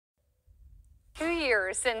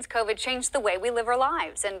years since COVID changed the way we live our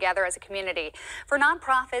lives and gather as a community. For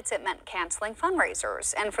nonprofits, it meant canceling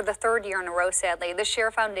fundraisers. And for the third year in a row, sadly, the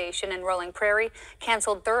Share Foundation in Rolling Prairie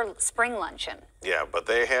canceled their spring luncheon. Yeah, but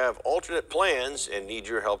they have alternate plans and need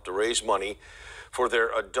your help to raise money for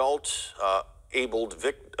their adult-abled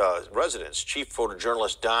residents. Chief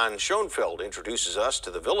photojournalist Don Schoenfeld introduces us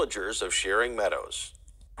to the villagers of Sharing Meadows.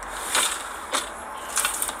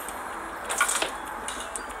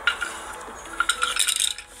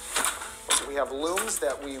 We have looms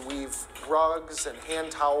that we weave rugs and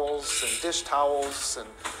hand towels and dish towels and...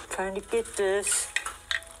 Trying to get this.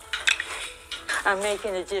 I'm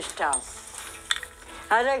making a dish towel.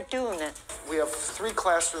 I like doing it. We have 3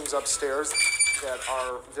 classrooms upstairs that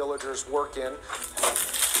our villagers work in.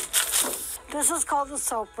 This is called the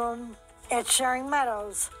soap room at Sharing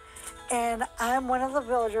Meadows, and I'm one of the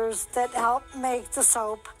villagers that helped make the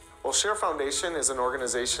soap. Well, Share Foundation is an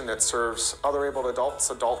organization that serves other able adults,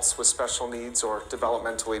 adults with special needs, or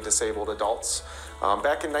developmentally disabled adults.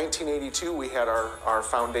 Back in 1982, we had our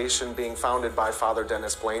foundation being founded by Father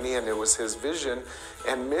Dennis Blaney, and it was his vision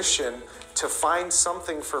and mission to find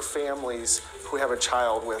something for families who have a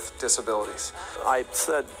child with disabilities. I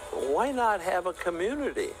said, why not have a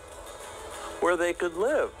community where they could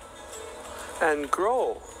live and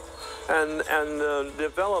grow and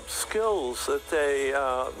develop skills that they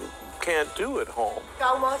can't do at home?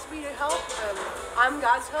 God wants me to help, and I'm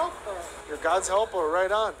God's helper. You're God's helper,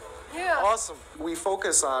 right on. Yeah. Awesome. We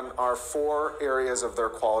focus on our 4 areas of their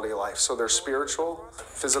quality of life. So their spiritual,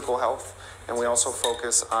 physical health, and we also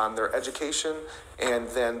focus on their education and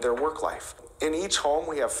then their work life. In each home,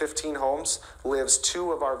 we have 15 homes, lives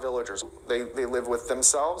 2 of our villagers. They live with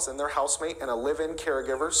themselves and their housemate and a live-in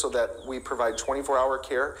caregiver, so that we provide 24-hour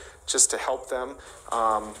care just to help them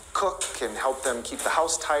cook and help them keep the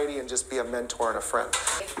house tidy and just be a mentor and a friend.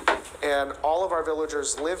 And all of our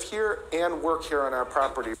villagers live here and work here on our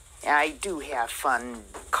property. I do have fun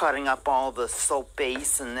cutting up all the soap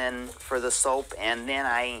base and then for the soap, and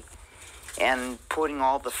then putting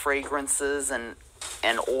all the fragrances and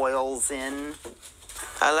oils in.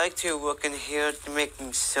 I like to work in here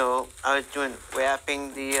making soap. I was doing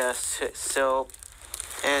wrapping the soap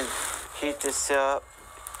and heat the soap.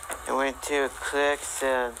 I went to clicks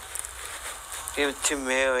and give it to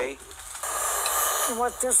Mary. And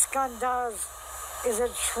what this gun does is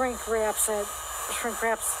it shrink wraps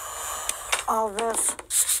all this.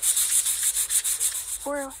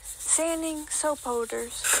 We're sanding soap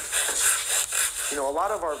holders. You know, a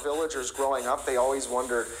lot of our villagers growing up, they always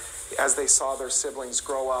wondered, as they saw their siblings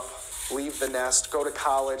grow up, leave the nest, go to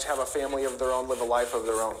college, have a family of their own, live a life of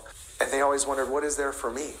their own. And they always wondered, what is there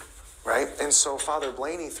for me, right? And so Father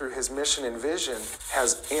Blaney, through his mission and vision,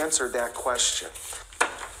 has answered that question.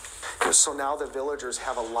 So now the villagers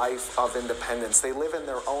have a life of independence. They live in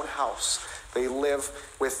their own house. They live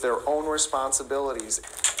with their own responsibilities.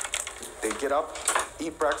 They get up,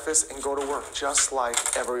 eat breakfast, and go to work just like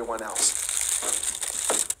everyone else.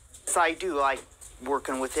 I do like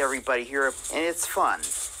working with everybody here, and it's fun.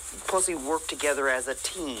 Plus, we work together as a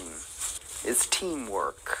team. It's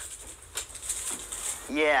teamwork.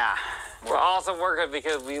 Yeah. We're also working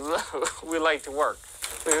because we like to work.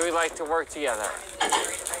 We like to work together.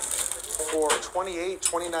 For 28,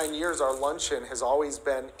 29 years, our luncheon has always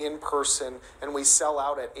been in person, and we sell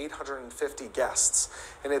out at 850 guests.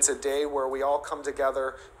 And it's a day where we all come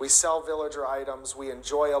together, we sell villager items, we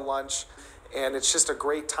enjoy a lunch, and it's just a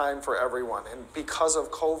great time for everyone. And because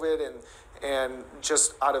of COVID and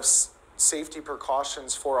just out of safety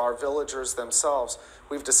precautions for our villagers themselves,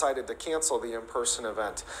 we've decided to cancel the in-person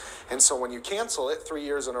event. And so when you cancel it 3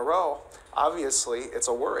 years in a row, obviously it's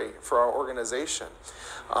a worry for our organization.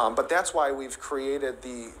 But that's why we've created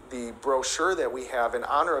the brochure that we have in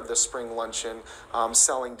honor of the spring luncheon,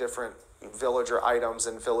 selling different villager items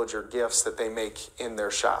and villager gifts that they make in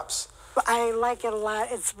their shops. I like it a lot.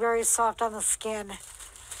 It's very soft on the skin.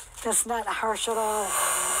 It's not harsh at all.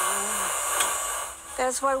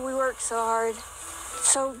 That's why we work so hard.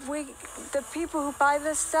 So the people who buy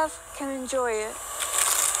this stuff can enjoy it.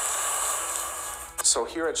 So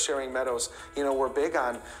here at Sharing Meadows, you know, we're big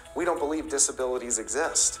on, we don't believe disabilities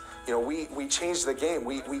exist. You know, we change the game.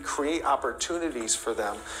 We create opportunities for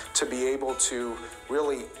them to be able to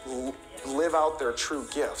really live out their true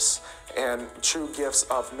gifts, and true gifts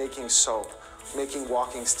of making soap, making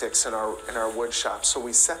walking sticks in our wood shop. So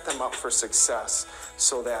we set them up for success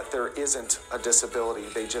so that there isn't a disability.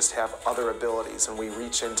 They just have other abilities, and we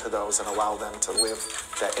reach into those and allow them to live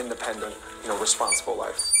that independent, you know, responsible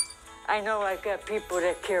life. I know I've got people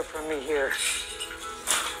that care for me here.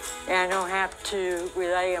 And I don't have to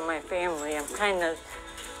rely on my family. I'm kind of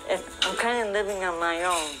I'm kind of living on my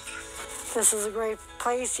own. This is a great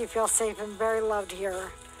place. You feel safe and very loved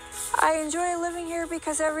here. I enjoy living here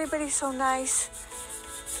because everybody's so nice.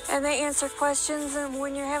 And they answer questions, and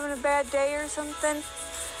when you're having a bad day or something,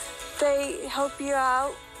 they help you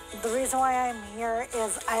out. The reason why I'm here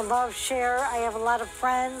is I love Cher. I have a lot of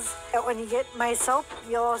friends. When you get my soap,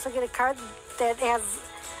 you'll also get a card that has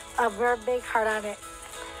a very big heart on it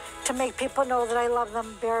to make people know that I love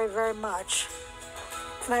them very, very much.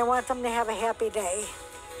 And I want them to have a happy day.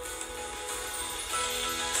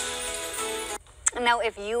 Now,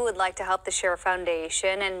 if you would like to help the Cher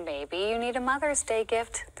Foundation and maybe you need a Mother's Day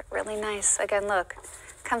gift, they're really nice. Again, look,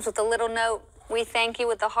 comes with a little note. We thank you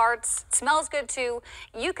with the hearts. It smells good too.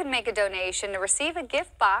 You can make a donation to receive a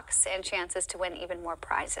gift box and chances to win even more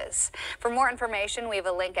prizes. For more information, we have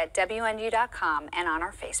a link at WNDU.com and on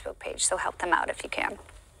our Facebook page, so help them out if you can.